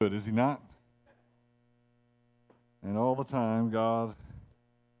Good, is he not? And all the time, God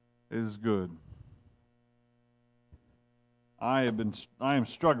is good. I am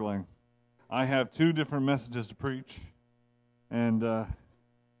struggling. I have two different messages to preach, and I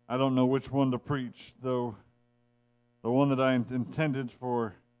don't know which one to preach, though the one that I intended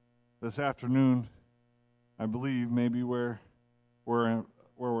for this afternoon, I believe, may be where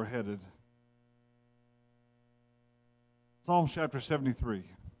we're headed. Psalm chapter 73.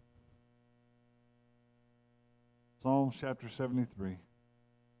 Psalm chapter 73.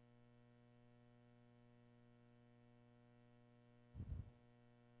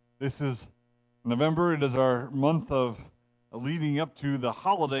 This is November. It is our month of leading up to the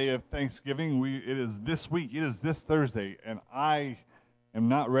holiday of Thanksgiving. It is this week. It is this Thursday, and I am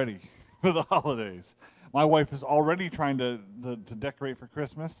not ready for the holidays. My wife is already trying to decorate for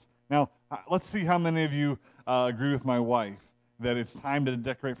Christmas. Now, let's see how many of you agree with my wife that it's time to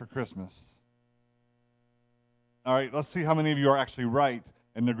decorate for Christmas. All right, let's see how many of you are actually right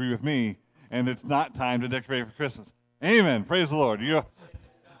and agree with me, and it's not time to decorate for Christmas. Amen. Praise the Lord.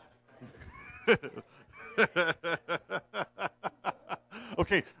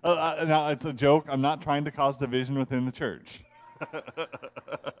 Okay, now it's a joke. I'm not trying to cause division within the church.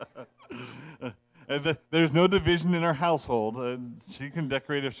 There's no division in our household. She can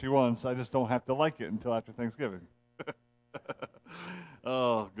decorate if she wants. I just don't have to like it until after Thanksgiving.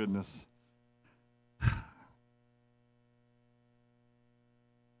 Oh, goodness.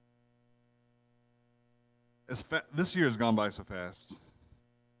 This year has gone by so fast.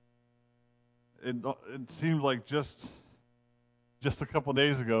 It seemed like just a couple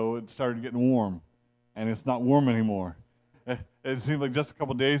days ago it started getting warm, and it's not warm anymore. It seemed like just a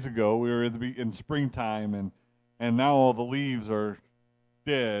couple days ago we were in springtime, and now all the leaves are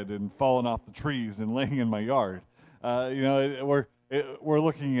dead and falling off the trees and laying in my yard. We're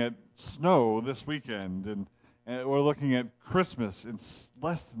looking at snow this weekend, and we're looking at Christmas in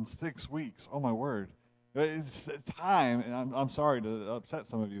less than 6 weeks. Oh my word! It's time, and I'm sorry to upset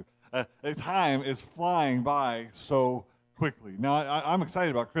some of you. Time is flying by so quickly. Now, I'm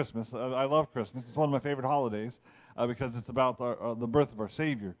excited about Christmas. I love Christmas. It's one of my favorite holidays because it's about the birth of our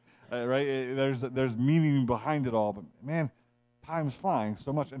Savior, right? There's meaning behind it all. But, man, time's flying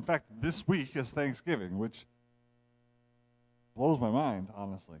so much. In fact, this week is Thanksgiving, which blows my mind,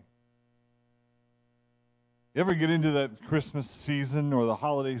 honestly. You ever get into that Christmas season or the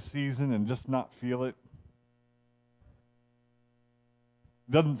holiday season and just not feel it?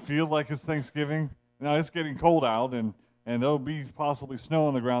 Doesn't feel like it's Thanksgiving. Now, it's getting cold out, and there'll be possibly snow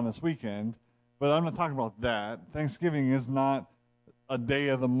on the ground this weekend, but I'm not talking about that. Thanksgiving is not a day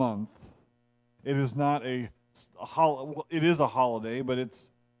of the month. It is not it is a holiday, but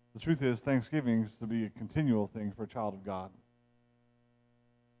the truth is Thanksgiving is to be a continual thing for a child of God.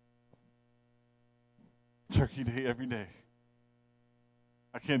 Turkey day every day.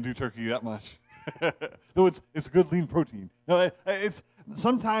 I can't do turkey that much. Though it's good lean protein. No, it's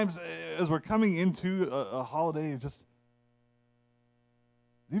sometimes as we're coming into a holiday,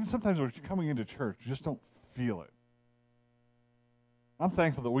 even sometimes we're coming into church, you just don't feel it. I'm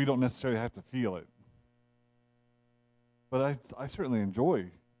thankful that we don't necessarily have to feel it, but I certainly enjoy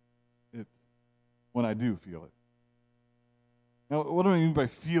it when I do feel it. Now, what do I mean by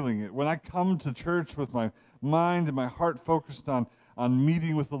feeling it? When I come to church with my mind and my heart focused on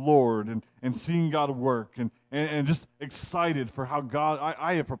meeting with the Lord and seeing God work and just excited for how God,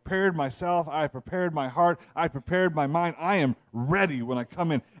 I have prepared myself, I have prepared my heart, I have prepared my mind. I am ready when I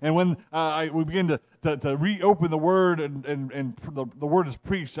come in. And when we begin to reopen the Word and the Word is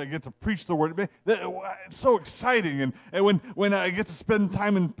preached, I get to preach the Word. It's so exciting. And when I get to spend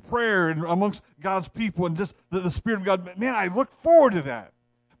time in prayer and amongst God's people and just the Spirit of God, man, I look forward to that.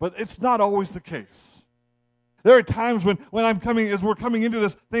 But it's not always the case. There are times when as we're coming into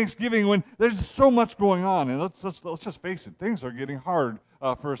this Thanksgiving, when there's just so much going on, and let's just face it, things are getting hard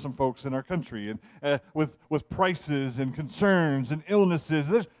for some folks in our country, and with prices and concerns and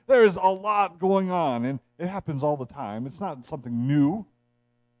illnesses. There is a lot going on, and it happens all the time. It's not something new.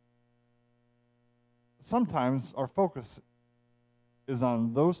 Sometimes our focus is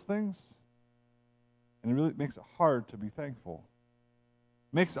on those things, and it really makes it hard to be thankful.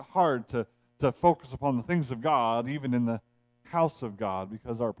 It makes it hard to focus upon the things of God, even in the house of God,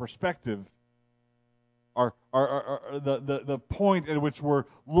 because our perspective, the point at which we're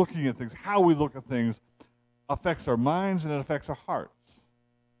looking at things, how we look at things, affects our minds and it affects our hearts.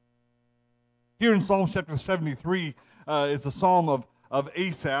 Here in Psalm chapter 73, it's a psalm of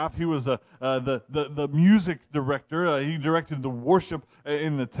Asaph. He was the music director. He directed the worship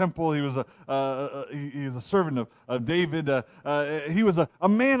in the temple. He was a servant of David. He was a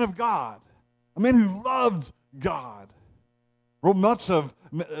man of God, a man who loved God.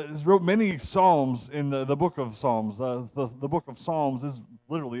 Wrote many psalms in the book of Psalms. The book of Psalms is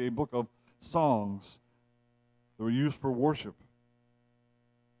literally a book of songs that were used for worship.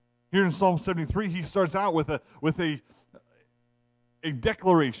 Here in Psalm 73, he starts out with a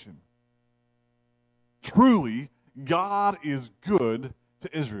declaration. Truly, God is good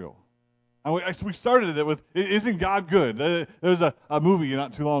to Israel. And we started it with, isn't God good? There was a movie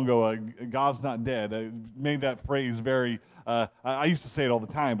not too long ago, God's Not Dead. It made that phrase very, I used to say it all the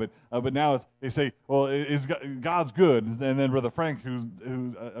time, but now they say, well, God's good? And then Brother Frank,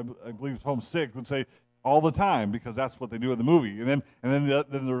 who I believe is homesick, would say, all the time, because that's what they do in the movie. And then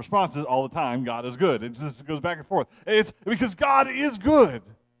the response is, all the time, God is good. It just goes back and forth. It's because God is good.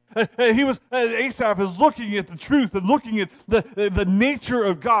 Asaph is looking at the truth and looking at the nature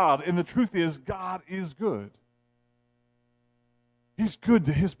of God, and the truth is, God is good. He's good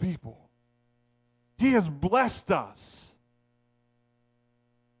to his people. He has blessed us.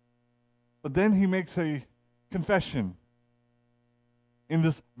 But then he makes a confession in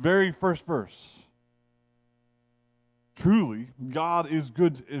this very first verse. Truly, God is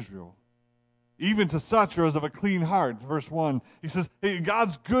good to Israel, even to such as of a clean heart. Verse 1, he says, hey,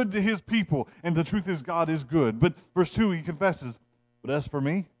 God's good to his people, and the truth is God is good. But verse 2, he confesses, but as for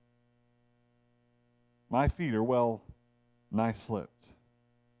me, my feet are well nigh slipped.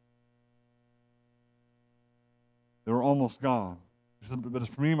 They were almost gone. He said, but as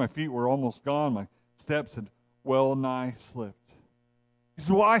for me, my feet were almost gone. My steps had well nigh slipped. He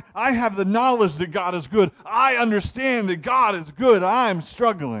said, well, I have the knowledge that God is good. I understand that God is good. I'm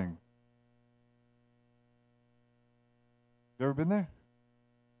struggling. You ever been there?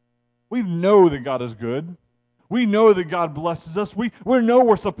 We know that God is good. We know that God blesses us. We know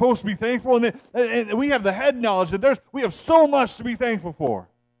we're supposed to be thankful, and we have the head knowledge that we have so much to be thankful for.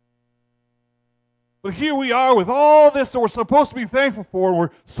 But here we are with all this that we're supposed to be thankful for, and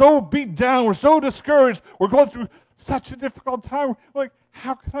we're so beat down, we're so discouraged, we're going through such a difficult time. We're like,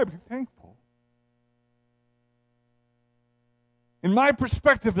 how can I be thankful? In my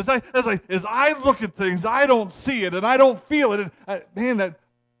perspective, as I look at things, I don't see it and I don't feel it. And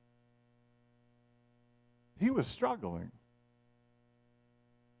he was struggling.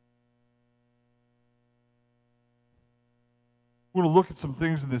 We're going to look at some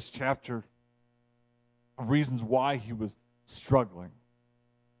things in this chapter of reasons why he was struggling.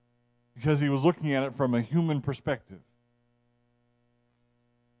 Because he was looking at it from a human perspective.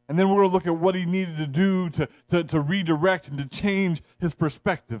 And then we're going to look at what he needed to do to redirect and to change his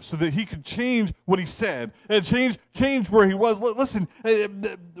perspective so that he could change what he said and change where he was. Listen,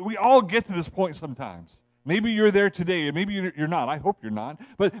 we all get to this point sometimes. Maybe you're there today, and maybe you're not. I hope you're not,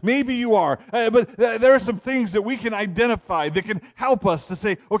 but maybe you are. But there are some things that we can identify that can help us to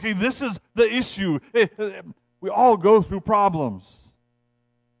say, okay, this is the issue. We all go through problems.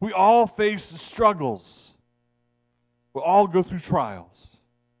 We all face struggles. We all go through trials.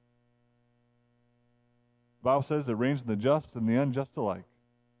 The Bible says it rains on the just and the unjust alike.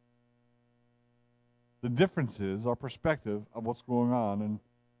 The difference is our perspective of what's going on, and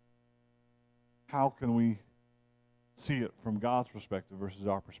how can we see it from God's perspective versus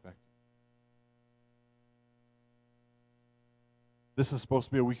our perspective. This is supposed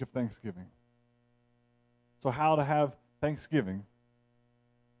to be a week of Thanksgiving. So how to have Thanksgiving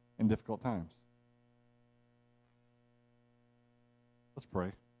in difficult times. Let's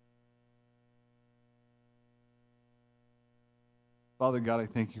pray. Father God, I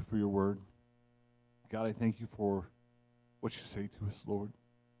thank you for your word. God, I thank you for what you say to us, Lord.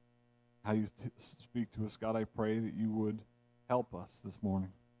 How you speak to us. God, I pray that you would help us this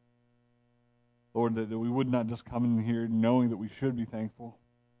morning. Lord, that we would not just come in here knowing that we should be thankful.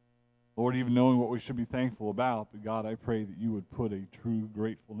 Lord, even knowing what we should be thankful about. But God, I pray that you would put a true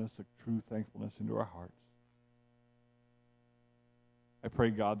gratefulness, a true thankfulness into our hearts. I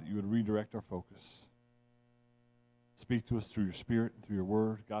pray, God, that you would redirect our focus. Speak to us through your Spirit and through your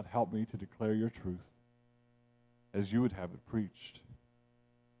word. God, help me to declare your truth as you would have it preached.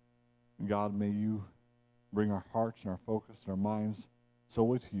 And God, may you bring our hearts and our focus and our minds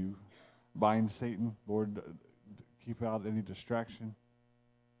solely to you. Bind Satan, Lord, keep out any distraction.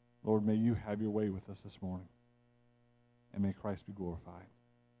 Lord, may you have your way with us this morning. And may Christ be glorified.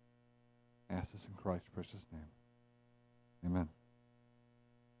 I ask this in Christ's precious name. Amen.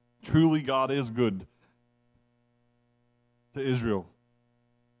 Truly God is good to Israel,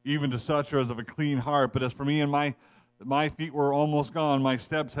 even to such as of a clean heart. But as for me and my My feet were almost gone. My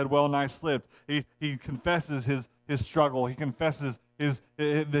steps had well nigh slipped. He confesses his struggle. He confesses his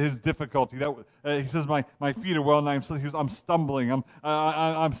difficulty. He says, my feet are well nigh slipped. I'm stumbling.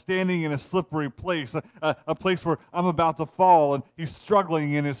 I'm standing in a slippery place, a place where I'm about to fall, and he's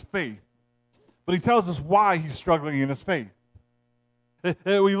struggling in his faith. But he tells us why he's struggling in his faith.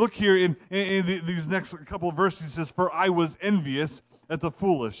 We look here in these next couple of verses. He says, "For I was envious at the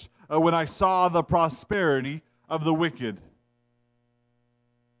foolish when I saw the prosperity of the wicked."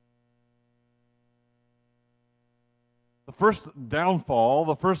 The first downfall,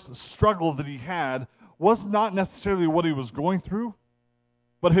 the first struggle that he had was not necessarily what he was going through,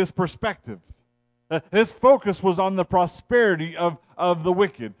 but his perspective. His focus was on the prosperity of the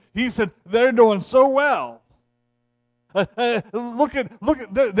wicked. He said, they're doing so well. Look at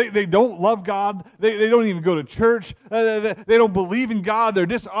they don't love God. They don't even go to church. They don't believe in God. They're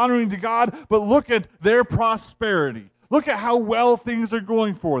dishonoring to God. But look at their prosperity. Look at how well things are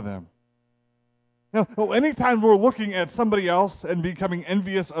going for them. Now, anytime we're looking at somebody else and becoming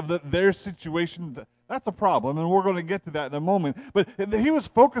envious of their situation, that's a problem, and we're going to get to that in a moment. But he was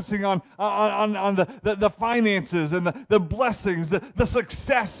focusing on the finances and the blessings, the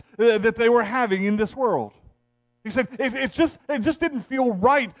success that they were having in this world. He said it just didn't feel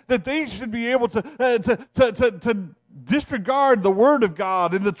right that they should be able to disregard the Word of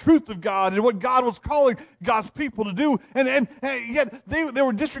God and the truth of God and what God was calling God's people to do. And yet they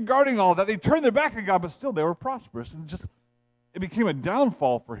were disregarding all that. They turned their back on God, but still they were prosperous. And it became a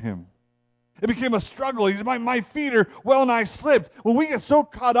downfall for him. It became a struggle. He said, my feet are well nigh slipped. When we get so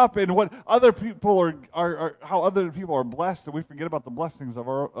caught up in what other people are how other people are blessed, and we forget about the blessings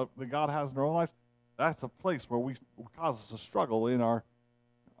that God has in our own lives, that's a place where we cause us to struggle in our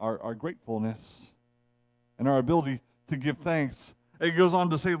gratefulness and our ability to give thanks. It goes on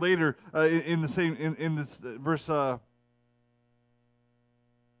to say later in this verse.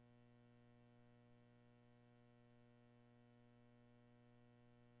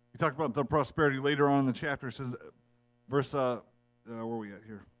 He talked about the prosperity later on in the chapter. It says, verse where are we at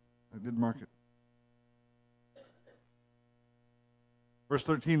here? I did mark it. Verse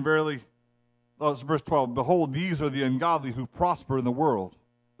 13, verily. Oh, it's verse 12. Behold, these are the ungodly who prosper in the world.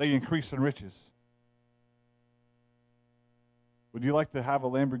 They increase in riches. Would you like to have a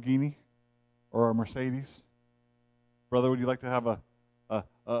Lamborghini or a Mercedes? Brother, would you like to have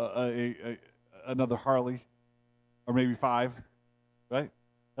another Harley or maybe 5? Right?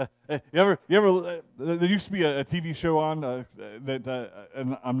 You ever? There used to be a TV show on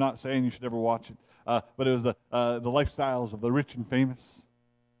and I'm not saying you should ever watch it, but it was the lifestyles of the rich and famous.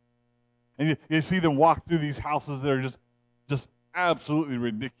 And you see them walk through these houses that are just absolutely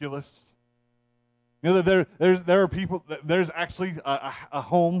ridiculous. You know, there are people. There's actually a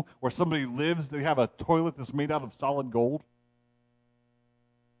home where somebody lives. They have a toilet that's made out of solid gold.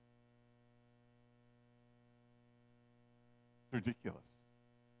 It's ridiculous.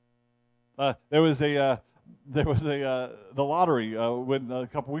 There was the lottery when a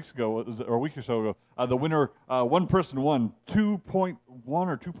couple weeks ago, or a week or so ago. The winner, one person won $2.1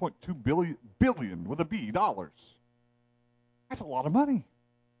 or $2.2 billion with a B dollars. That's a lot of money.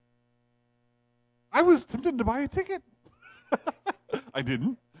 I was tempted to buy a ticket. I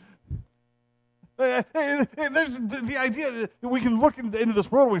didn't. There's the idea that we can look into this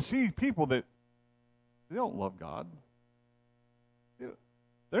world and we see people that they don't love God.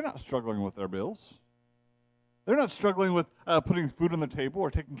 They're not struggling with their bills. They're not struggling with putting food on the table or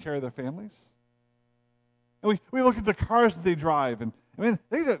taking care of their families. And we look at the cars that they drive, and I mean,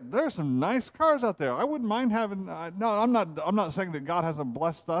 there are some nice cars out there. I wouldn't mind having. No, I'm not saying that God hasn't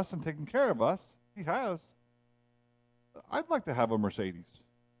blessed us and taken care of us. He has. I'd like to have a Mercedes.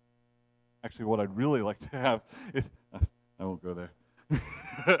 Actually, what I'd really like to have is, I won't go there.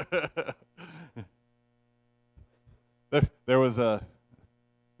 There was a,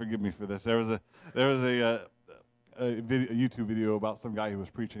 forgive me for this. There was a YouTube video about some guy who was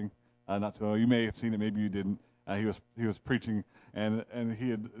preaching. Not too long. You may have seen it, maybe you didn't. He was preaching, and he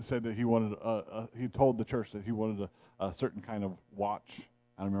had said that he wanted. He told the church that he wanted a certain kind of watch.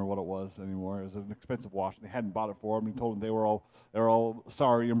 I don't remember what it was anymore. It was an expensive watch, and they hadn't bought it for him. He told them they were all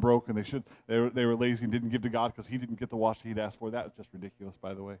sorry and broke, and they were lazy and didn't give to God because he didn't get the watch he'd asked for. That was just ridiculous,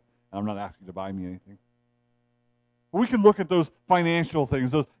 by the way. I'm not asking you to buy me anything. We can look at those financial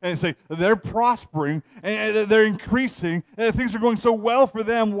things and say they're prospering and they're increasing and things are going so well for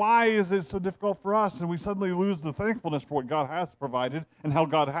them. Why is it so difficult for us? And we suddenly lose the thankfulness for what God has provided and how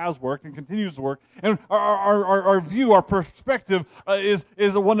God has worked and continues to work. And our view, our perspective is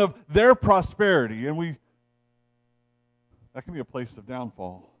one of their prosperity, and that can be a place of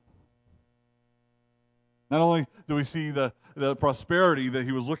downfall. Not only do we see the prosperity that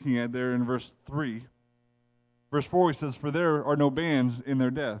he was looking at there in verse 3, verse 4 he says, "For there are no bands in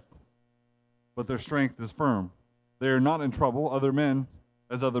their death, but their strength is firm. They are not in trouble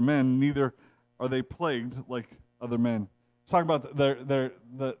as other men, neither are they plagued like other men." It's talking about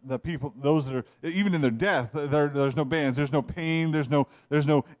the people, those that are, even in their death, there's no bands, there's no pain, there's no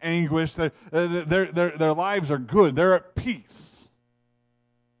anguish. Their lives are good. They're at peace.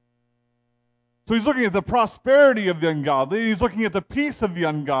 So he's looking at the prosperity of the ungodly. He's looking at the peace of the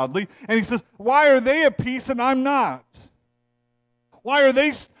ungodly. And he says, why are they at peace and I'm not? Why are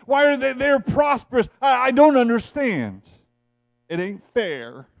they're prosperous? I don't understand. It ain't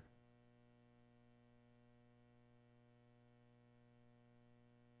fair.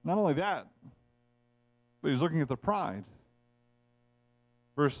 Not only that, but he's looking at the pride.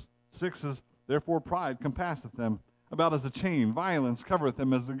 Verse 6 says, "Therefore pride compasseth them about as a chain. Violence covereth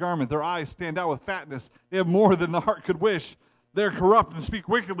them as a garment. Their eyes stand out with fatness. They have more than the heart could wish. They are corrupt and speak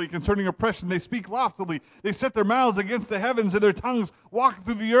wickedly concerning oppression. They speak loftily. They set their mouths against the heavens, and their tongues walk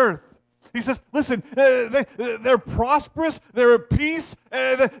through the earth." He says, listen, they're prosperous, they're at peace,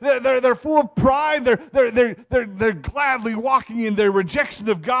 they're full of pride, they're gladly walking in their rejection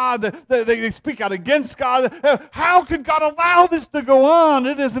of God, they speak out against God. How could God allow this to go on?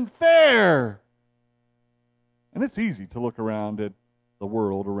 It isn't fair. And it's easy to look around at the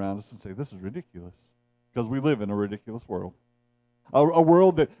world around us and say, this is ridiculous, because we live in a ridiculous world. A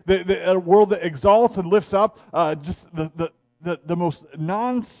world that exalts and lifts up just the most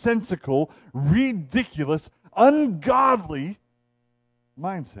nonsensical, ridiculous, ungodly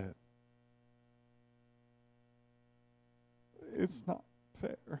mindset. It's not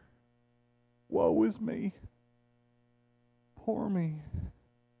fair. Woe is me. Poor me.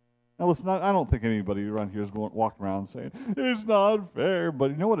 Now listen, I don't think anybody around here is walking around saying, it's not fair,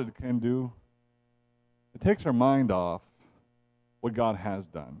 but you know what it can do? It takes our mind off what God has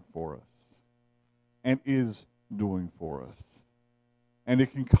done for us and is doing for us. And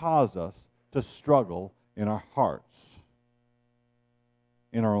it can cause us to struggle in our hearts,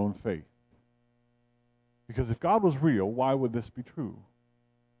 in our own faith. Because if God was real, why would this be true?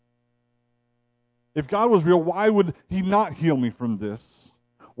 If God was real, why would he not heal me from this?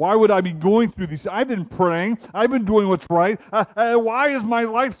 Why would I be going through these? I've been praying. I've been doing what's right. Why is my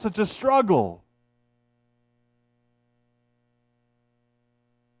life such a struggle?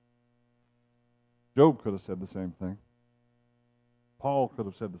 Job could have said the same thing. Paul could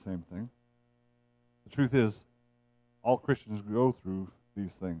have said the same thing. The truth is, all Christians go through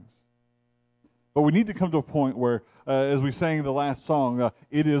these things. But we need to come to a point where, as we sang the last song,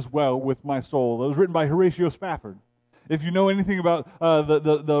 "It Is Well With My Soul," that was written by Horatio Spafford. If you know anything about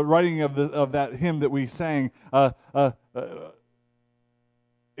the writing of that hymn that we sang, it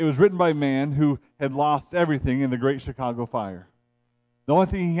was written by a man who had lost everything in the Great Chicago Fire. The only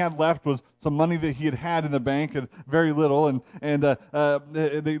thing he had left was some money that he had in the bank, and very little. And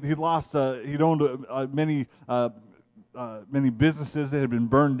he lost. He'd owned many businesses that had been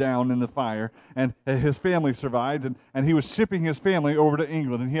burned down in the fire, and his family survived. And he was shipping his family over to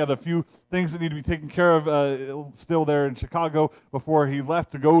England, and he had a few things that needed to be taken care of still there in Chicago before he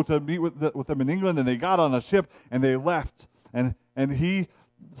left to go to meet with them in England. And they got on a ship and they left, and he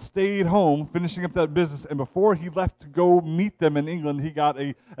stayed home finishing up that business, and before he left to go meet them in England, he got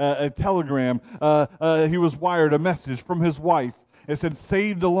a telegram. He was wired a message from his wife. It said,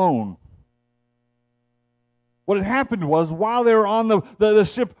 "Saved alone." What had happened was, while they were on the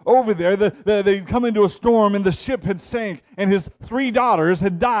ship over there, they'd come into a storm, and the ship had sank, and his 3 daughters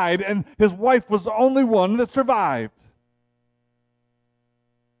had died, and his wife was the only one that survived.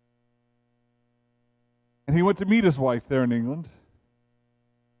 And he went to meet his wife there in England.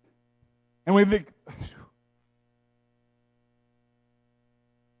 And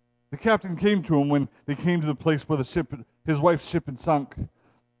the captain came to him when they came to the place where his wife's ship had sunk, and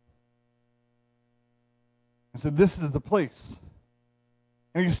said, "This is the place."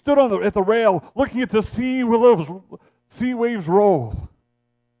 And he stood at the rail, looking at the sea waves roll.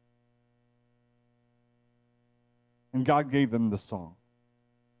 And God gave them the song,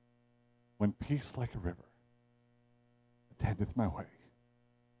 "When peace like a river attendeth my way,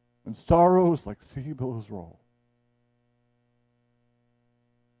 when sorrows like sea billows roll."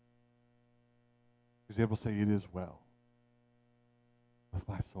 He's able to say, "It is well with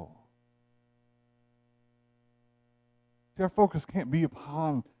my soul." See, our focus can't be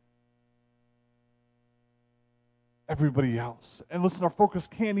upon everybody else. And listen, our focus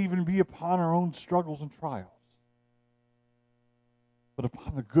can't even be upon our own struggles and trials, but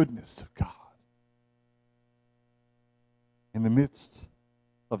upon the goodness of God in the midst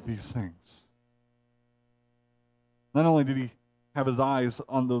of these things. Not only did he have his eyes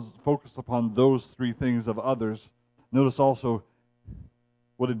on those, focused upon those three things of others, notice also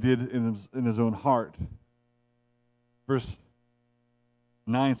what it did in his own heart. Verse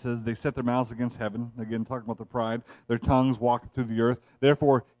 9 says, they set their mouths against heaven. Again, talking about their pride. Their tongues walk through the earth.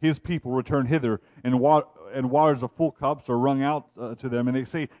 Therefore, his people return hither, and waters of full cups are wrung out to them. And they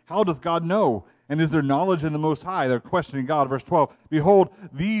say, how doth God know? And is there knowledge in the Most High? They're questioning God. Verse 12, behold,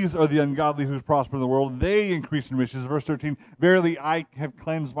 these are the ungodly who prosper in the world. They increase in riches. Verse 13, verily I have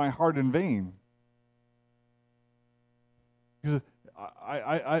cleansed my heart in vain. He says,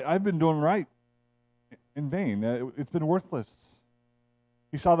 I've been doing right in vain. It's been worthless.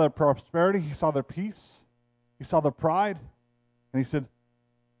 He saw their prosperity. He saw their peace. He saw their pride. And he said,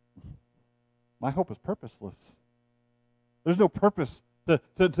 my hope is purposeless. There's no purpose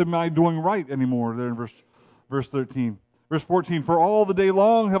to my doing right anymore, there in verse 13. Verse 14, for all the day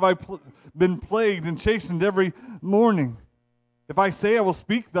long have I been plagued and chastened every morning. If I say I will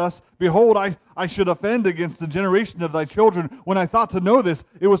speak thus, behold, I should offend against the generation of thy children. When I thought to know this,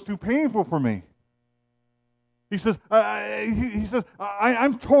 it was too painful for me. He says,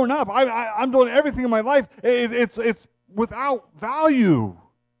 I'm torn up. I'm doing everything in my life. It's without value.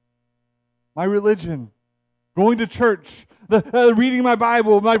 My religion, going to church, the reading my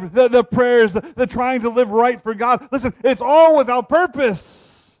Bible, the prayers, the trying to live right for God. Listen, it's all without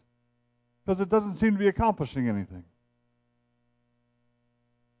purpose because it doesn't seem to be accomplishing anything.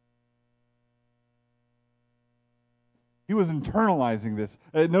 He was internalizing this.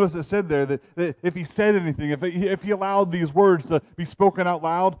 Notice it said there that if he said anything, if he allowed these words to be spoken out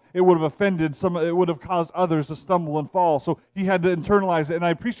loud, it would have offended some. It would have caused others to stumble and fall. So he had to internalize it. And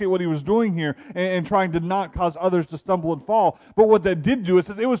I appreciate what he was doing here and trying to not cause others to stumble and fall. But what that did do is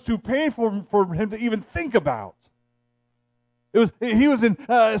it was too painful for him to even think about. He was in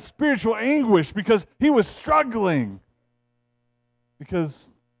spiritual anguish because he was struggling.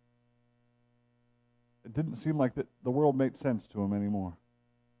 Because it didn't seem like that the world made sense to him anymore.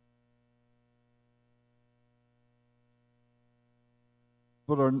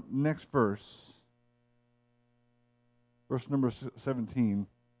 But our next verse number 17,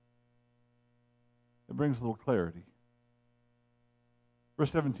 it brings a little clarity.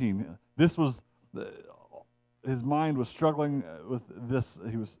 Verse 17, his mind was struggling with this.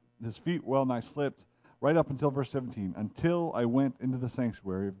 His feet well nigh slipped right up until verse 17, until I went into the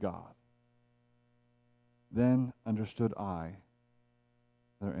sanctuary of God. Then understood I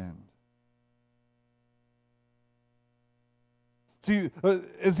their end. See,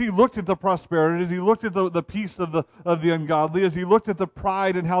 as he looked at the prosperity, as he looked at the peace of the ungodly, as he looked at the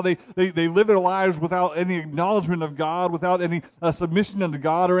pride and how they live their lives without any acknowledgement of God, without any submission unto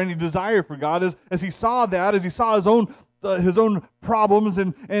God or any desire for God, as he saw that, as he saw his own problems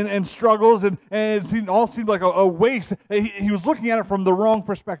and struggles, and it all seemed like a waste. He was looking at it from the wrong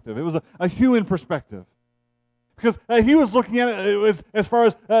perspective. It was a human perspective. Because he was looking at it as far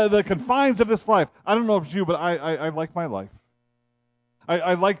as the confines of this life. I don't know if it's you, but I like my life.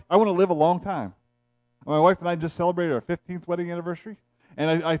 I want to live a long time. My wife and I just celebrated our 15th wedding anniversary,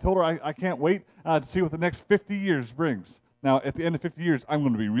 and I told her I can't wait to see what the next 50 years brings. Now, at the end of 50 years, I'm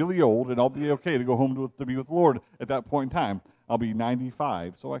going to be really old, and I'll be okay to go home to be with the Lord at that point in time. I'll be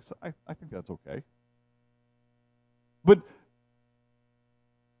 95, so I think that's okay. But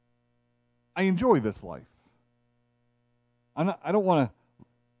I enjoy this life. I don't want to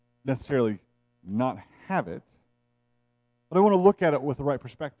necessarily not have it, but I want to look at it with the right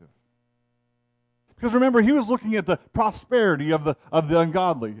perspective. Because remember, he was looking at the prosperity of the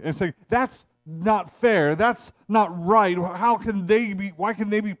ungodly and saying, that's not fair, that's not right.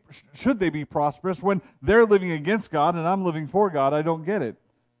 Should they be prosperous when they're living against God and I'm living for God? I don't get it.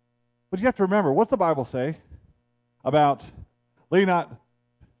 But you have to remember, what's the Bible say about lay not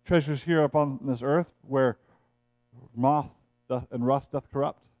treasures here upon this earth where moth and rust doth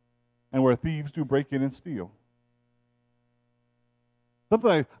corrupt, and where thieves do break in and steal.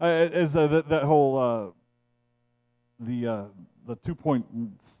 Something as that whole the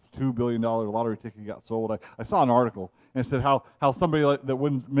 $2.2 billion lottery ticket got sold. I saw an article and it said how somebody that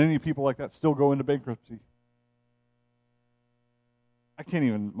wins, many people like that still go into bankruptcy.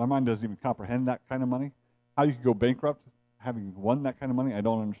 My mind doesn't even comprehend that kind of money. How you could go bankrupt having won that kind of money, I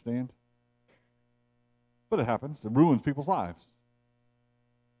don't understand. But it happens. It ruins people's lives.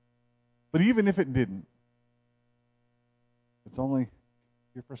 But even if it didn't, it's only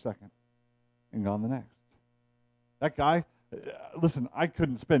here for a second and gone the next. That guy, listen, I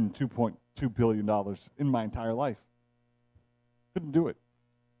couldn't spend $2.2 billion in my entire life. Couldn't do it.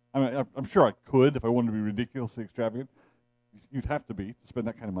 I mean, I'm sure I could if I wanted to be ridiculously extravagant, you'd have to be to spend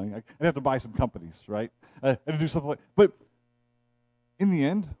that kind of money. I'd have to buy some companies, right? And do something like. But in the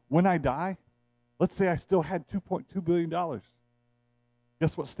end, when I die, let's say I still had $2.2 billion.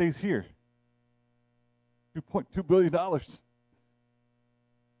 Guess what stays here? $2.2 billion.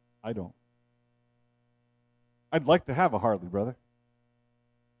 I don't. I'd like to have a Harley, brother.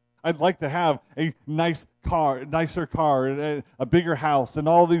 I'd like to have a nicer car, and a bigger house, and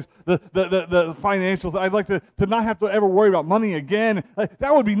all these the financials. I'd like to not have to ever worry about money again.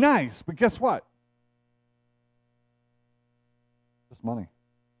 That would be nice. But guess what? Just money.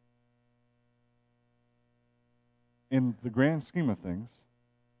 In the grand scheme of things,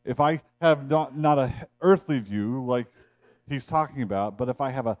 if I have not a earthly view like he's talking about, but if I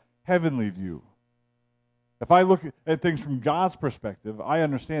have a heavenly view, if I look at things from God's perspective, I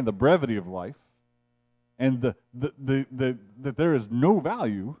understand the brevity of life, and that there is no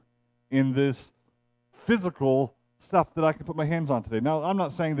value in this physical stuff that I can put my hands on today. Now, I'm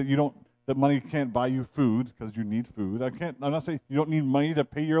not saying that money can't buy you food because you need food. I'm not saying you don't need money to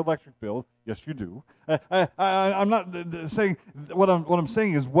pay your electric bill. Yes, you do. I'm not saying what I'm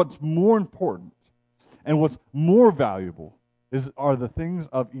saying is what's more important and what's more valuable are the things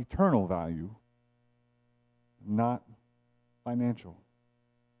of eternal value, not financial.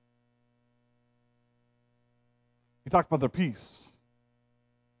 He talked about their peace.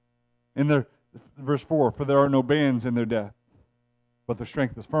 In their verse 4, for there are no bands in their death, but their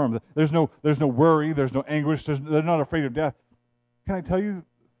strength is firm. There's no worry, there's no anguish, they're not afraid of death. Can I tell you,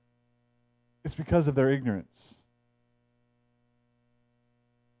 it's because of their ignorance.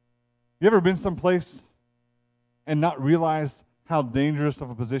 You ever been someplace and not realized how dangerous of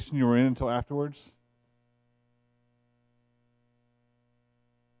a position you were in until afterwards?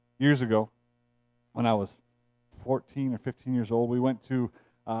 Years ago, when I was 14 or 15 years old, we went to,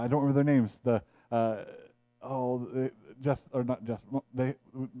 I don't remember their names, they were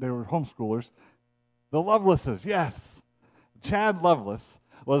homeschoolers. The Lovelaces, yes. Chad Lovelace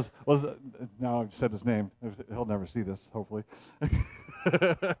was now I've said his name. He'll never see this, hopefully.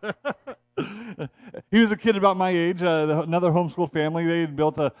 He was a kid about my age, another homeschooled family. They had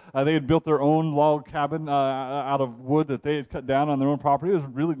built their own log cabin out of wood that they had cut down on their own property. It was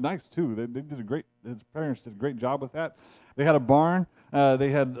really nice too. They did his parents did a great job with that. They had a barn, they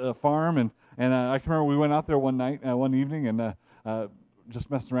had a farm, and I can remember we went out there one evening, and just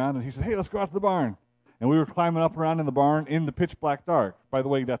messing around. And he said, "Hey, let's go out to the barn." And we were climbing up around in the barn in the pitch black dark. By the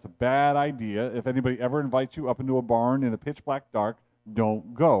way, that's a bad idea. If anybody ever invites you up into a barn in the pitch black dark,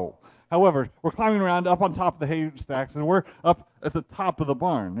 don't go. However, we're climbing around up on top of the hay stacks, and we're up at the top of the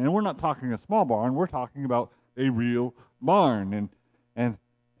barn. And we're not talking a small barn. We're talking about a real barn. And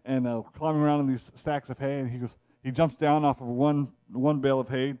climbing around in these stacks of hay, and he jumps down off of one bale of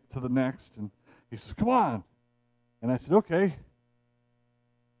hay to the next, and he says, "Come on." And I said, "Okay."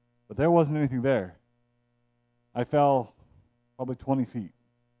 But there wasn't anything there. I fell probably 20 feet.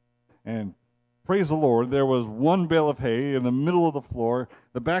 And praise the Lord, there was one bale of hay in the middle of the floor.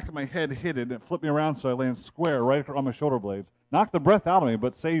 The back of my head hit it, and it flipped me around so I landed square right on my shoulder blades. Knocked the breath out of me,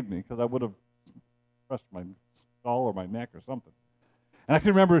 but saved me because I would have crushed my skull or my neck or something. And I can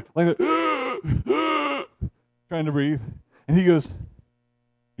remember like trying to breathe. And he goes,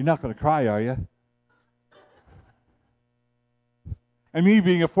 "You're not going to cry, are you?" And me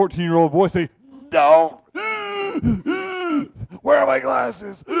being a 14-year-old boy say, "No. Where are my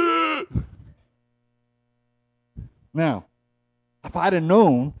glasses?" Now, if I'd have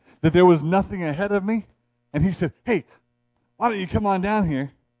known that there was nothing ahead of me, and he said, "Hey, why don't you come on down here?"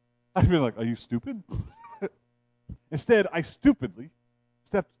 I'd be like, "Are you stupid?" Instead, I stupidly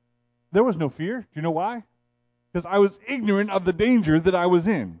stepped. There was no fear. Do you know why? Because I was ignorant of the danger that I was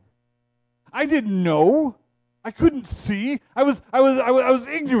in. I didn't know. I couldn't see. I was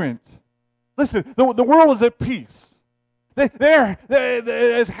ignorant. Listen, the world is at peace. They're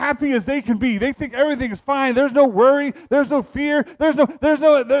as happy as they can be. They think everything is fine. There's no worry. There's no fear. They're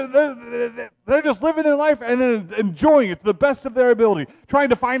just living their life and then enjoying it to the best of their ability, trying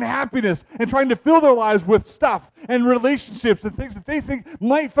to find happiness and trying to fill their lives with stuff and relationships and things that they think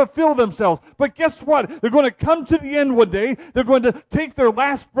might fulfill themselves. But guess what? They're going to come to the end one day. They're going to take their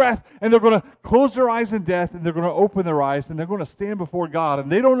last breath, and they're going to close their eyes in death, and they're going to open their eyes, and they're going to stand before God,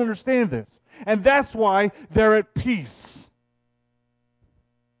 and they don't understand this. And that's why they're at peace.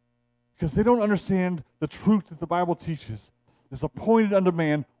 Because they don't understand the truth that the Bible teaches. It's appointed unto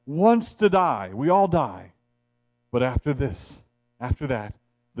man once to die. We all die. But after that,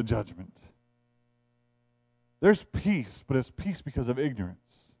 the judgment. There's peace, but it's peace because of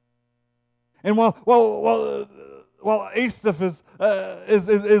ignorance. And while Asaph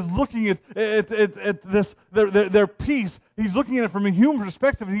is looking at this their peace, he's looking at it from a human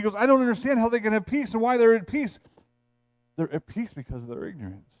perspective, and he goes, I don't understand how they can have peace and why they're at peace. They're at peace because of their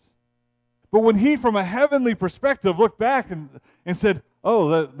ignorance. But when he, from a heavenly perspective, looked back and said,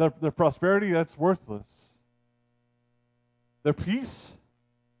 oh, their prosperity, that's worthless. Their peace,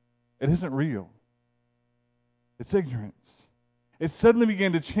 it isn't real. It's ignorance. It suddenly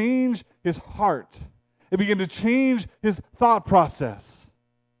began to change his heart. It began to change his thought process.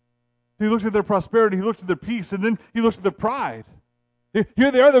 He looked at their prosperity, he looked at their peace, and then he looked at their pride.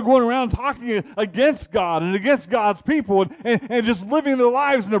 Here they are, they're going around talking against God and against God's people and just living their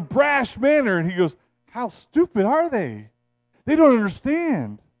lives in a brash manner. And he goes, how stupid are they? They don't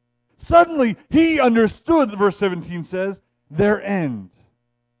understand. Suddenly, he understood, verse 17 says, their end.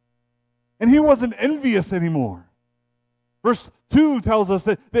 And he wasn't envious anymore. Verse 2 tells us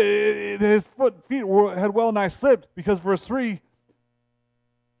that his feet had well nigh slipped, because verse 3,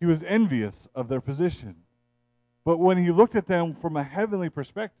 he was envious of their position. But when he looked at them from a heavenly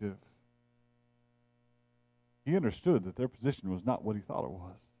perspective, he understood that their position was not what he thought it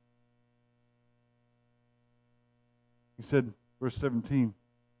was. He said, verse 17,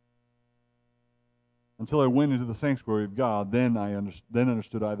 until I went into the sanctuary of God, then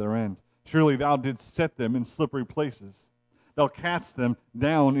understood I their end. Surely thou didst set them in slippery places. Thou cast them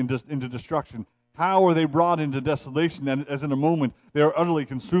down into destruction. How are they brought into desolation, as in a moment they are utterly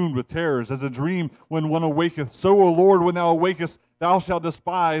consumed with terrors, as a dream when one awaketh? So, O Lord, when thou awakest, thou shalt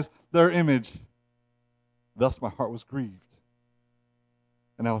despise their image. Thus my heart was grieved,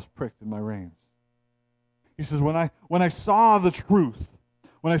 and I was pricked in my reins. He says, when I saw the truth,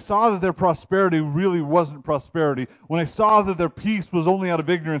 when I saw that their prosperity really wasn't prosperity, when I saw that their peace was only out of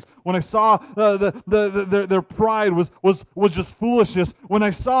ignorance, when I saw their pride was just foolishness, when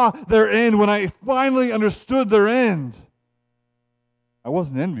I saw their end, when I finally understood their end, I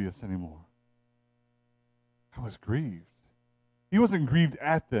wasn't envious anymore. I was grieved. He wasn't grieved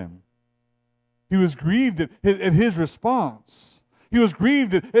at them. He was grieved at his response. He was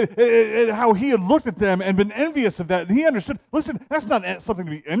grieved at how he had looked at them and been envious of that. And he understood, listen, that's not something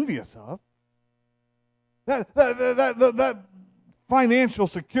to be envious of. That financial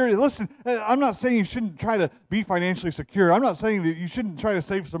security. Listen, I'm not saying you shouldn't try to be financially secure. I'm not saying that you shouldn't try to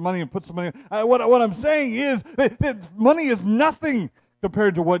save some money and put some money. What I'm saying is that money is nothing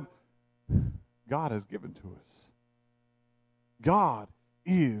compared to what God has given to us. God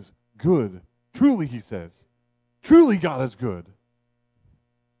is good. Truly, he says. Truly, God is good.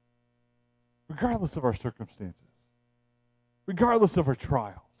 Regardless of our circumstances, regardless of our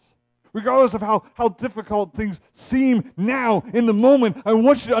trials, regardless of how difficult things seem now in the moment, I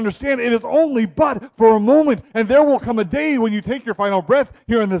want you to understand it is only but for a moment, and there will come a day when you take your final breath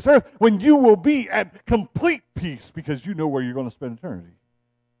here on this earth when you will be at complete peace because you know where you're going to spend eternity.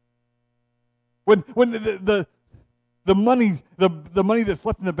 When the money that's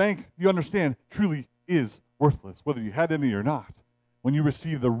left in the bank, you understand, truly is worthless, whether you had any or not. When you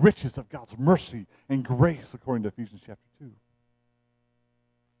receive the riches of God's mercy and grace, according to Ephesians chapter 2.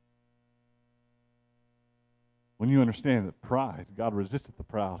 When you understand that pride, God resisteth the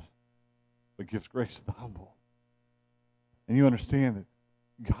proud, but gives grace to the humble. And you understand that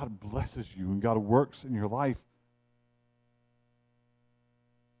God blesses you and God works in your life.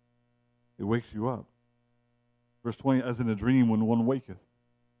 It wakes you up. Verse 20, as in a dream when one waketh,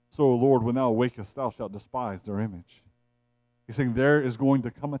 so, O Lord, when thou awakest, thou shalt despise their image. He's saying there is going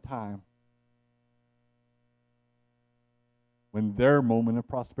to come a time when their moment of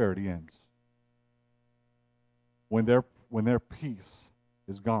prosperity ends. When their peace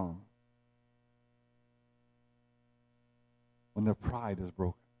is gone. When their pride is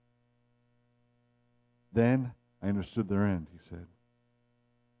broken. Then I understood their end, he said.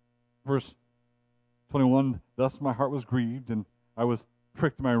 Verse 21, thus my heart was grieved, and I was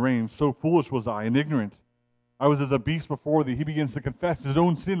pricked in my reins. So foolish was I and ignorant. I was as a beast before thee. He begins to confess his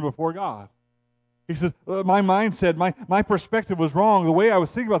own sin before God. He says, my mindset, my perspective was wrong. The way I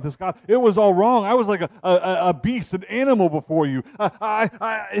was thinking about this, God, it was all wrong. I was like a beast, an animal before you.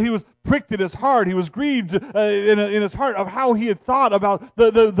 He was pricked in his heart. He was grieved in his heart of how he had thought about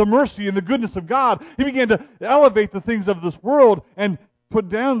the mercy and the goodness of God. He began to elevate the things of this world and put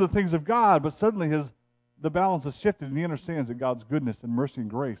down the things of God. But suddenly the balance has shifted, and he understands that God's goodness and mercy and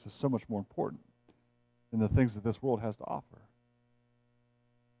grace is so much more important than the things that this world has to offer.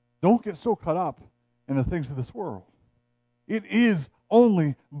 Don't get so caught up in the things of this world. It is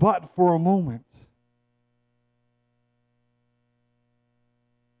only but for a moment.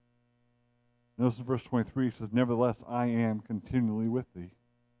 Notice in verse 23, it says, nevertheless, I am continually with thee.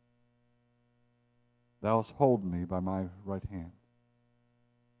 Thou hast holden me by my right hand.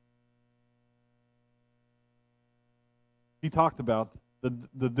 He talked about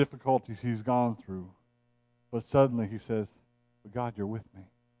the difficulties he's gone through. But suddenly he says, but God, you're with me.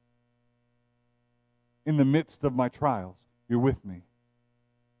 In the midst of my trials, you're with me.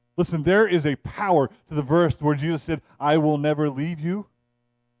 Listen, there is a power to the verse where Jesus said, I will never leave you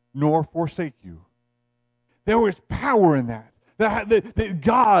nor forsake you. There is power in that. That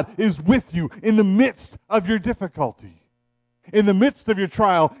God is with you in the midst of your difficulty. In the midst of your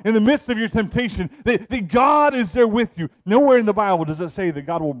trial, in the midst of your temptation, that God is there with you. Nowhere in the Bible does it say that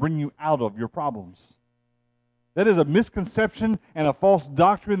God will bring you out of your problems. That is a misconception and a false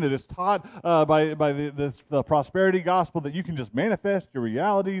doctrine that is taught by the prosperity gospel, that you can just manifest your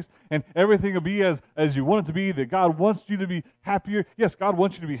realities and everything will be as you want it to be, that God wants you to be happier. Yes, God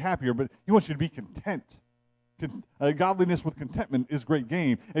wants you to be happier, but He wants you to be content. Godliness with contentment is great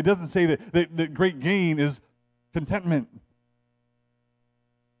gain. It doesn't say that great gain is contentment.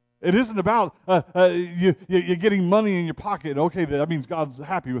 It isn't about you getting money in your pocket. Okay, that means God's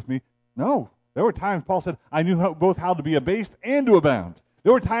happy with me. No. There were times Paul said, I knew both how to be abased and to abound.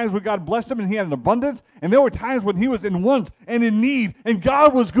 There were times when God blessed him and he had an abundance, and there were times when he was in want and in need, and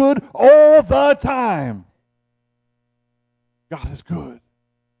God was good all the time. God is good.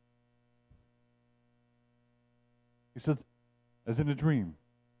 He said, as in a dream.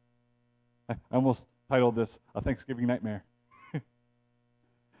 I almost titled this A Thanksgiving Nightmare.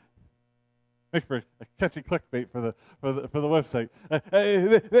 Make for a catchy clickbait for the website.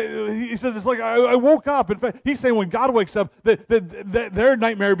 He says it's like I woke up. In fact, he's saying when God wakes up, that their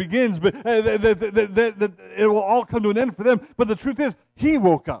nightmare begins, but that it will all come to an end for them. But the truth is, he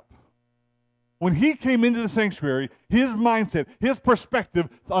woke up. When he came into the sanctuary, his mindset, his perspective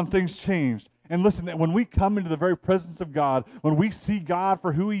on things changed. And listen, when we come into the very presence of God, when we see God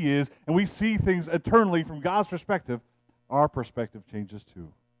for who He is, and we see things eternally from God's perspective, our perspective changes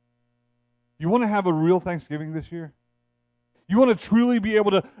too. You want to have a real Thanksgiving this year? You want to truly be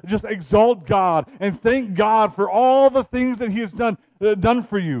able to just exalt God and thank God for all the things that He has done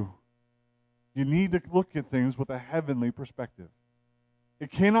for you. You need to look at things with a heavenly perspective.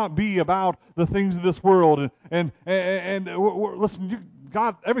 It cannot be about the things of this world. And listen,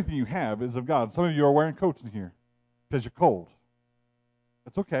 God, everything you have is of God. Some of you are wearing coats in here because you're cold.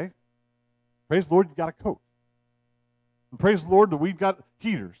 That's okay. Praise the Lord, you got a coat. And praise the Lord that we've got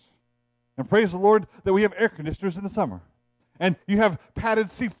heaters. And praise the Lord that we have air conditioners in the summer. And you have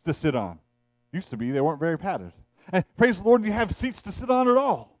padded seats to sit on. Used to be, they weren't very padded. And praise the Lord, you have seats to sit on at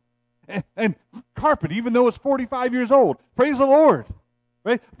all. And carpet, even though it's 45 years old. Praise the Lord.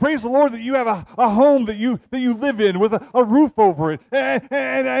 Right? Praise the Lord that you have a home that you live in with a roof over it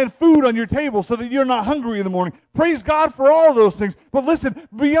and food on your table so that you're not hungry in the morning. Praise God for all those things. But listen,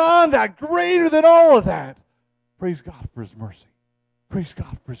 beyond that, greater than all of that, praise God for His mercy. Praise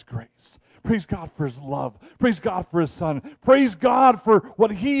God for His grace. Praise God for His love. Praise God for His Son. Praise God for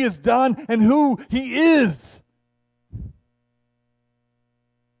what He has done and who He is.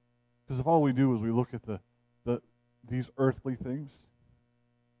 Because if all we do is we look at these earthly things,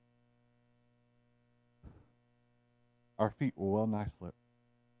 our feet will well nigh slip.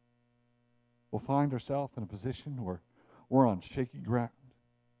 We'll find ourselves in a position where we're on shaky ground,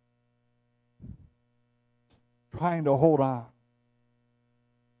 trying to hold on,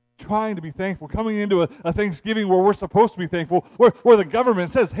 trying to be thankful, coming into a Thanksgiving where we're supposed to be thankful, where the government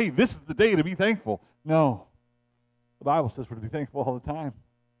says, hey, this is the day to be thankful. No. The Bible says we're to be thankful all the time.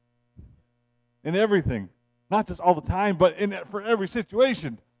 In everything. Not just all the time, but for every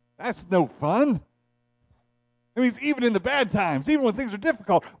situation. That's no fun. It means even in the bad times, even when things are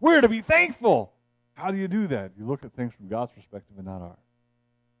difficult, we're to be thankful. How do you do that? You look at things from God's perspective and not ours.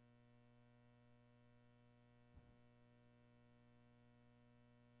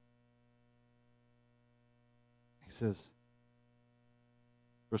 He says,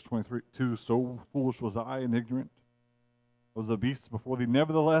 verse 22, so foolish was I and ignorant. I was a beast before thee.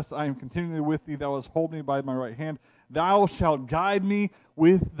 Nevertheless, I am continually with thee. Thou hast hold me by my right hand. Thou shalt guide me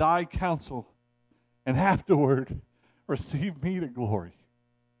with thy counsel, and afterward receive me to glory.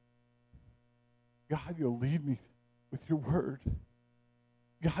 God, you'll lead me with your word.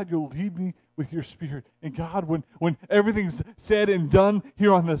 God, you'll lead me with your spirit. And God, when everything's said and done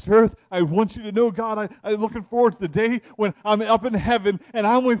here on this earth, I want you to know, God, I'm looking forward to the day when I'm up in heaven and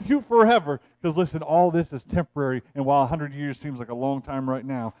I'm with you forever. Because listen, all this is temporary. And while 100 years seems like a long time right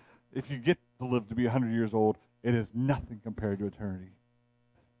now, if you get to live to be 100 years old, it is nothing compared to eternity.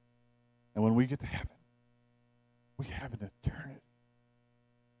 And when we get to heaven, we have an eternity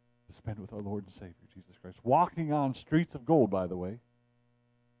to spend with our Lord and Savior, Jesus Christ. Walking on streets of gold, by the way.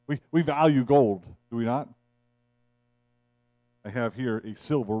 We value gold, do we not? I have here a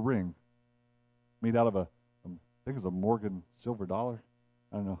silver ring made out of I think it's a Morgan silver dollar.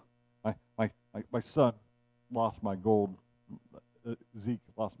 I don't know. My son lost my gold, Zeke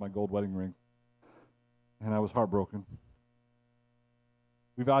lost my gold wedding ring, and I was heartbroken.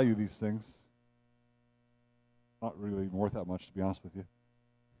 We value these things. Not really worth that much, to be honest with you.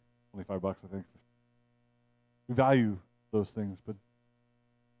 $25, I think. We value those things, but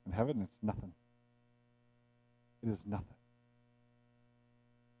in heaven, it's nothing. It is nothing.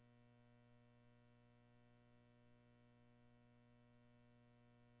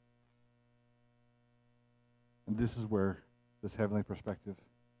 And this is where this heavenly perspective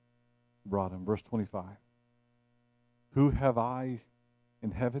brought him. Verse 25. Who have I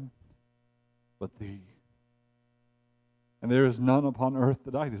in heaven but thee? And there is none upon earth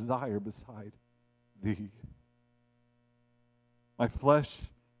that I desire beside thee. My flesh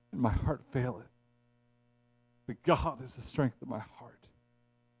and my heart faileth, but God is the strength of my heart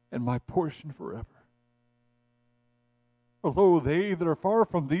and my portion forever. For lo, they that are far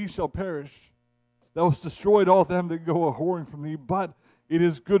from thee shall perish. Thou hast destroyed all them that go a-whoring from thee, but it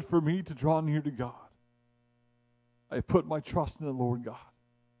is good for me to draw near to God. I have put my trust in the Lord God,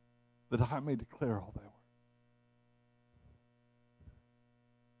 that I may declare all thy works.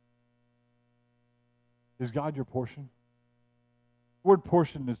 Is God your portion? The word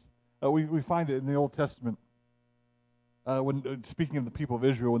portion is, we find it in the Old Testament when speaking of the people of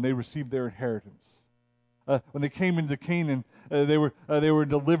Israel, when they received their inheritance. When they came into Canaan, they were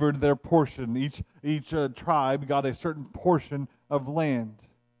delivered their portion. Each tribe got a certain portion of land.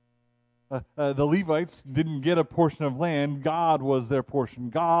 The Levites didn't get a portion of land. God was their portion.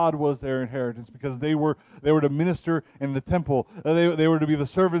 God was their inheritance, because they were to minister in the temple. They were to be the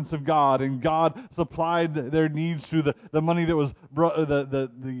servants of God, and God supplied their needs through the money that was brought,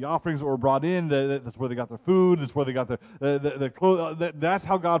 the offerings that were brought in. That's where they got their food. That's where they got their clothes. That's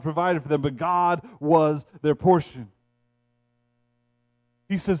how God provided for them. But God was their portion.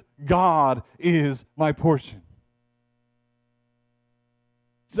 He says, God is my portion.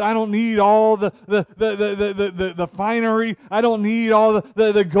 I don't need all the finery. I don't need all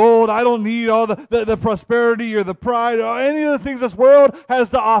the gold. I don't need all the prosperity or the pride or any of the things this world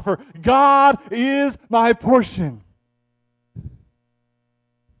has to offer. God is my portion.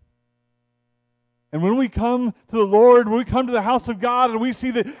 And when we come to the Lord, when we come to the house of God and we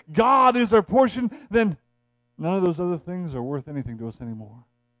see that God is our portion, then none of those other things are worth anything to us anymore.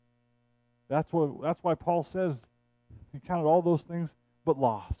 That's why Paul says he counted all those things but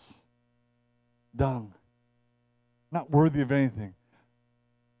loss, dung, not worthy of anything.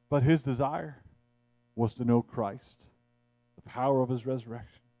 But his desire was to know Christ, the power of his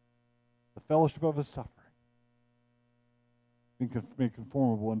resurrection, the fellowship of his suffering, being made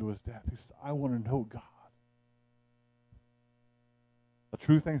conformable unto his death. He says, I want to know God. A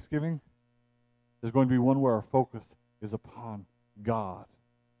true Thanksgiving is going to be one where our focus is upon God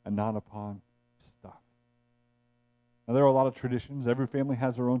and not upon stuff. Now, there are a lot of traditions. Every family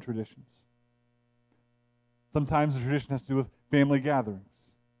has their own traditions. Sometimes the tradition has to do with family gatherings.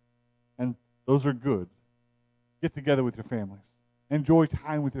 And those are good. Get together with your families. Enjoy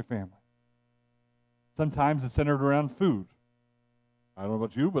time with your family. Sometimes it's centered around food. I don't know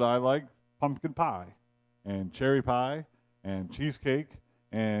about you, but I like pumpkin pie and cherry pie and cheesecake.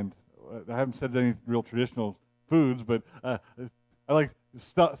 And I haven't said any real traditional foods, but I like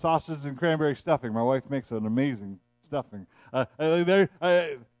sausage and cranberry stuffing. My wife makes an amazing stuffing. You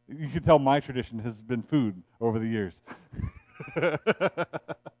can tell my tradition has been food over the years.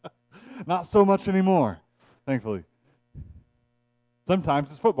 Not so much anymore, thankfully.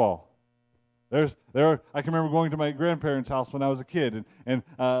 Sometimes it's football. I can remember going to my grandparents' house when I was a kid, and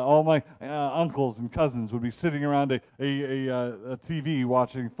all my uncles and cousins would be sitting around a TV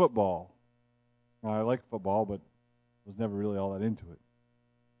watching football. Now, I like football, but was never really all that into it.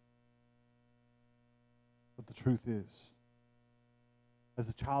 But the truth is, as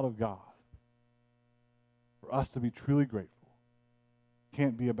a child of God, for us to be truly grateful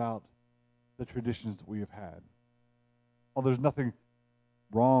can't be about the traditions that we have had. Well, there's nothing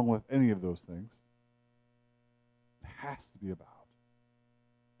wrong with any of those things. It has to be about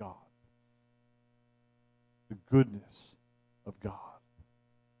God. The goodness of God.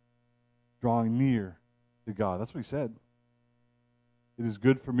 Drawing near to God. That's what he said. It is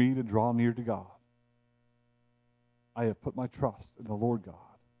good for me to draw near to God. I have put my trust in the Lord God,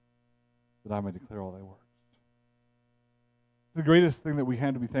 that I may declare all thy works. The greatest thing that we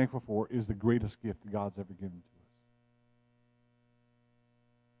have to be thankful for is the greatest gift that God's ever given to us.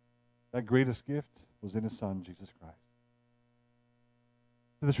 That greatest gift was in his Son, Jesus Christ.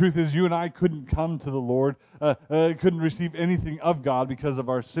 The truth is, you and I couldn't come to the Lord, couldn't receive anything of God because of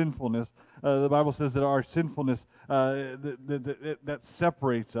our sinfulness. The Bible says that our sinfulness that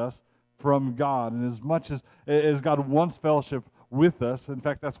separates us from God. And as much as God wants fellowship with us, in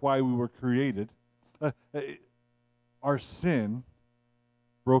fact, that's why we were created, our sin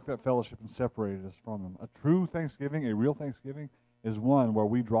broke that fellowship and separated us from Him. A true thanksgiving, a real thanksgiving, is one where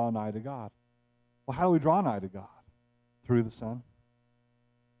we draw nigh to God. Well, how do we draw nigh to God? Through the Son,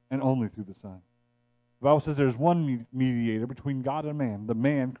 and only through the Son. The Bible says there's one mediator between God and man, the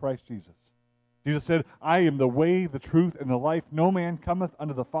man Christ Jesus. Jesus said, I am the way, the truth, and the life. No man cometh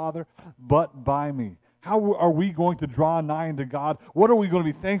unto the Father but by me. How are we going to draw nigh unto God? What are we going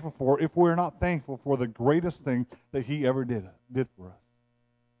to be thankful for if we're not thankful for the greatest thing that He ever did for us?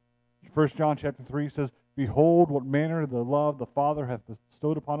 1 John chapter 3 says, Behold, what manner of the love the Father hath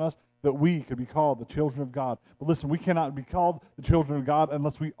bestowed upon us, that we could be called the children of God. But listen, we cannot be called the children of God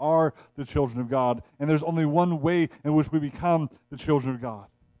unless we are the children of God. And there's only one way in which we become the children of God.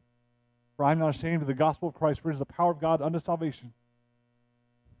 For I am not ashamed of the gospel of Christ, for it is the power of God unto salvation.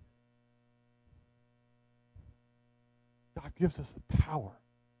 God gives us the power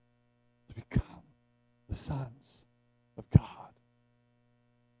to become the sons of God.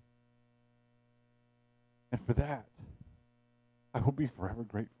 And for that, I will be forever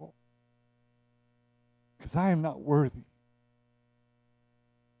grateful. Because I am not worthy.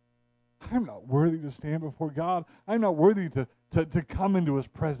 I'm not worthy to stand before God. I'm not worthy to come into His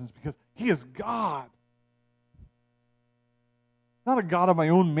presence because He is God. Not a God of my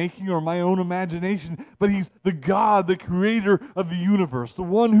own making or my own imagination, but He's the God, the creator of the universe, the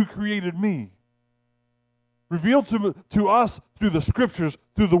one who created me. Revealed to us through the Scriptures,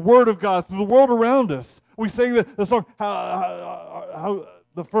 through the Word of God, through the world around us. We sang the song, how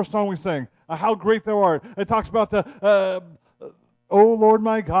the first song we sang, How Great Thou Art. It talks about O Lord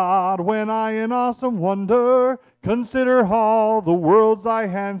my God, when I in awesome wonder consider all the worlds Thy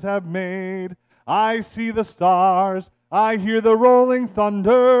hands have made. I see the stars, I hear the rolling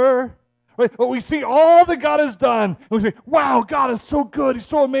thunder. Right? But we see all that God has done, and we say, "Wow, God is so good. He's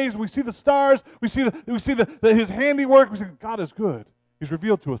so amazing." We see the stars, we see His handiwork. We say, "God is good." He's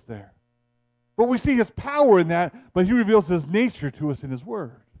revealed to us there. But we see His power in that. But He reveals His nature to us in His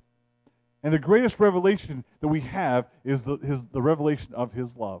Word. And the greatest revelation that we have is the revelation of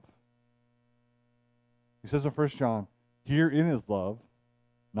His love. He says in 1 John, "Herein is love,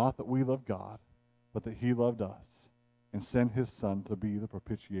 not that we love God, but that He loved us, and sent His Son to be the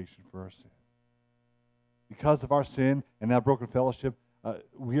propitiation for our sin." Because of our sin and that broken fellowship,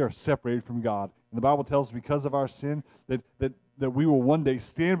 we are separated from God. And the Bible tells us because of our sin that we will one day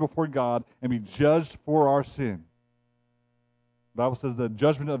stand before God and be judged for our sin. The Bible says the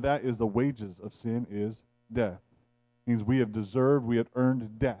judgment of that is the wages of sin is death. It means we have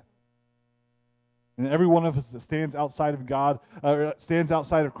earned death. And every one of us that stands outside of God, stands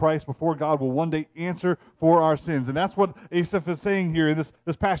outside of Christ before God will one day answer for our sins. And that's what Asaph is saying here in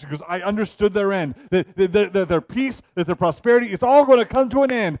this passage, because I understood their end. That their peace, that their prosperity, it's all going to come to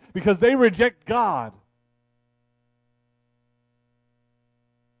an end because they reject God.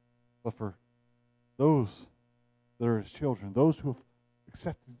 But for those that are His children, those who have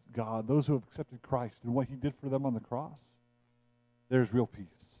accepted God, those who have accepted Christ and what He did for them on the cross, there's real peace.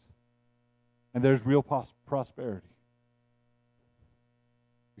 And there's real prosperity.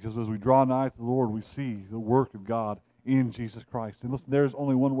 Because as we draw nigh to the Lord, we see the work of God in Jesus Christ. And listen, there's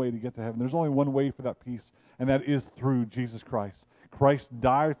only one way to get to heaven. There's only one way for that peace, and that is through Jesus Christ. Christ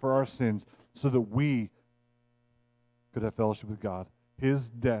died for our sins so that we could have fellowship with God. His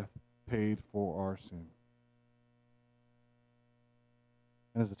death paid for our sin.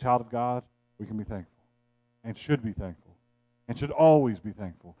 And as a child of God, we can be thankful and should be thankful and should always be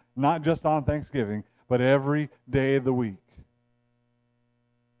thankful. Not just on Thanksgiving, but every day of the week.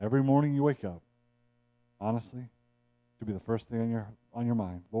 Every morning you wake up, honestly, it should be the first thing on your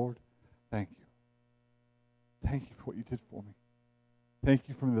mind. Lord, thank you. Thank you for what you did for me. Thank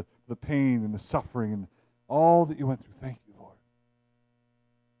you for the pain and the suffering and all that you went through. Thank you, Lord.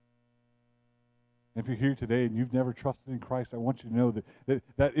 And if you're here today and you've never trusted in Christ, I want you to know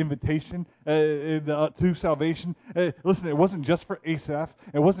that invitation to salvation, listen, it wasn't just for Asaph.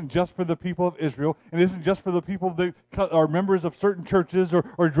 It wasn't just for the people of Israel. And it isn't just for the people that are members of certain churches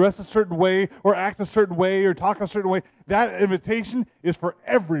or dress a certain way or act a certain way or talk a certain way. That invitation is for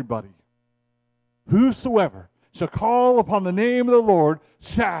everybody. Whosoever shall call upon the name of the Lord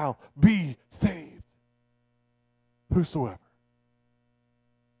shall be saved. Whosoever.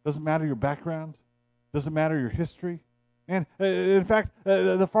 Doesn't matter your background. Doesn't matter your history. And in fact,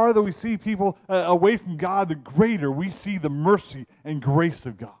 the farther we see people away from God, the greater we see the mercy and grace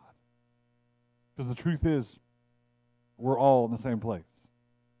of God. Because the truth is, we're all in the same place.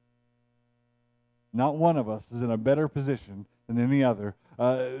 Not one of us is in a better position than any other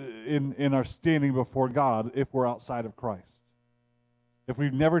in our standing before God if we're outside of Christ. If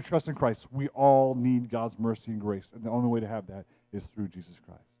we've never trusted Christ, we all need God's mercy and grace. And the only way to have that is through Jesus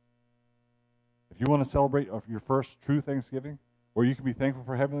Christ. If you want to celebrate your first true Thanksgiving, where you can be thankful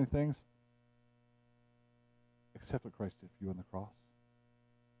for heavenly things, accept what Christ did for you on the cross.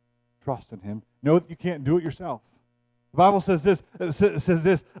 Trust in Him. Know that you can't do it yourself. The Bible says this,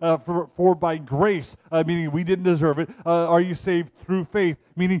 for by grace, meaning we didn't deserve it, are you saved through faith,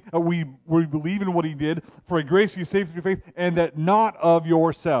 meaning we believe in what He did. For by grace you saved through faith, and that not of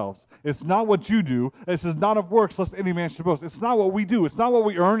yourselves. It's not what you do. It says not of works, lest any man should boast. It's not what we do. It's not what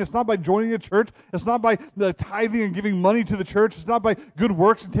we earn. It's not by joining a church. It's not by the tithing and giving money to the church. It's not by good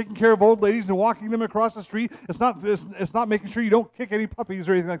works and taking care of old ladies and walking them across the street. It's not making sure you don't kick any puppies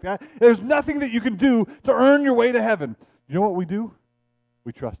or anything like that. There's nothing that you can do to earn your way to heaven. You know what we do?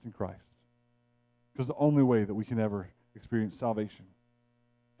 We trust in Christ. Because the only way that we can ever experience salvation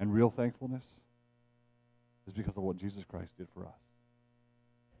and real thankfulness is because of what Jesus Christ did for us.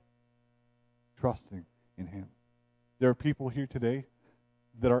 Trusting in Him. There are people here today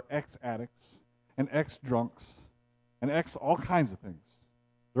that are ex-addicts and ex-drunks and all kinds of things.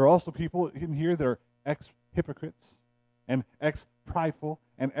 There are also people in here that are ex-hypocrites and ex-prideful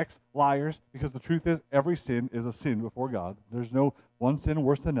and ex-liars, because the truth is every sin is a sin before God. There's no one sin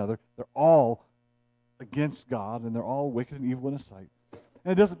worse than another. They're all against God, and they're all wicked and evil in His sight.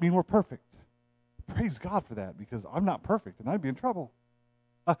 And it doesn't mean we're perfect. Praise God for that, because I'm not perfect, and I'd be in trouble.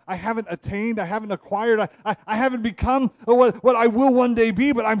 I haven't attained, I haven't acquired, I haven't become what I will one day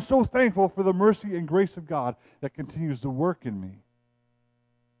be, but I'm so thankful for the mercy and grace of God that continues to work in me,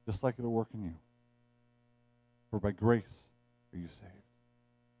 just like it'll work in you. For by grace are you saved.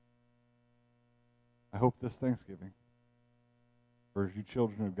 I hope this Thanksgiving, for you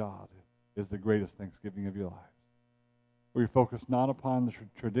children of God, is the greatest Thanksgiving of your lives. Where you focus not upon the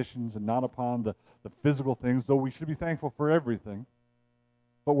traditions and not upon the physical things, though we should be thankful for everything,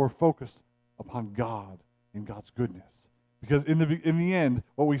 but we're focused upon God and God's goodness. Because in the end,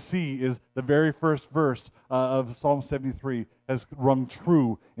 what we see is the very first verse of Psalm 73 has rung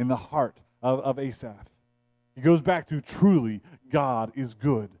true in the heart of Asaph. He goes back to, truly, God is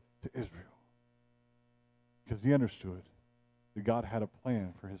good to Israel. Because he understood that God had a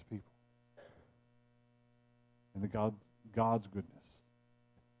plan for His people. And that God's goodness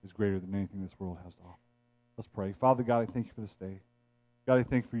is greater than anything this world has to offer. Let's pray. Father God, I thank you for this day. God, I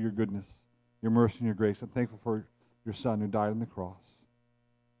thank you for your goodness, your mercy, and your grace. I'm thankful for your Son who died on the cross.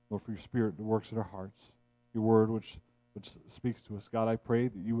 Lord, for your Spirit that works in our hearts, your word which speaks to us. God, I pray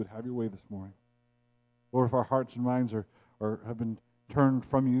that you would have your way this morning. Lord, if our hearts and minds have been turned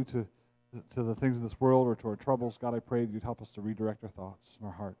from you to the things of this world or to our troubles, God, I pray that you'd help us to redirect our thoughts and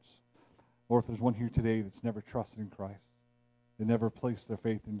our hearts. Lord, if there's one here today that's never trusted in Christ, they never placed their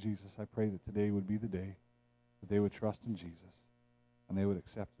faith in Jesus, I pray that today would be the day that they would trust in Jesus and they would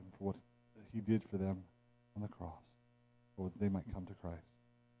accept Him for what He did for them on the cross, or that they might come to Christ.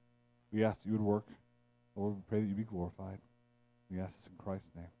 We ask that you would work. Lord, we pray that you be glorified. We ask this in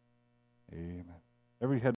Christ's name. Amen. Every head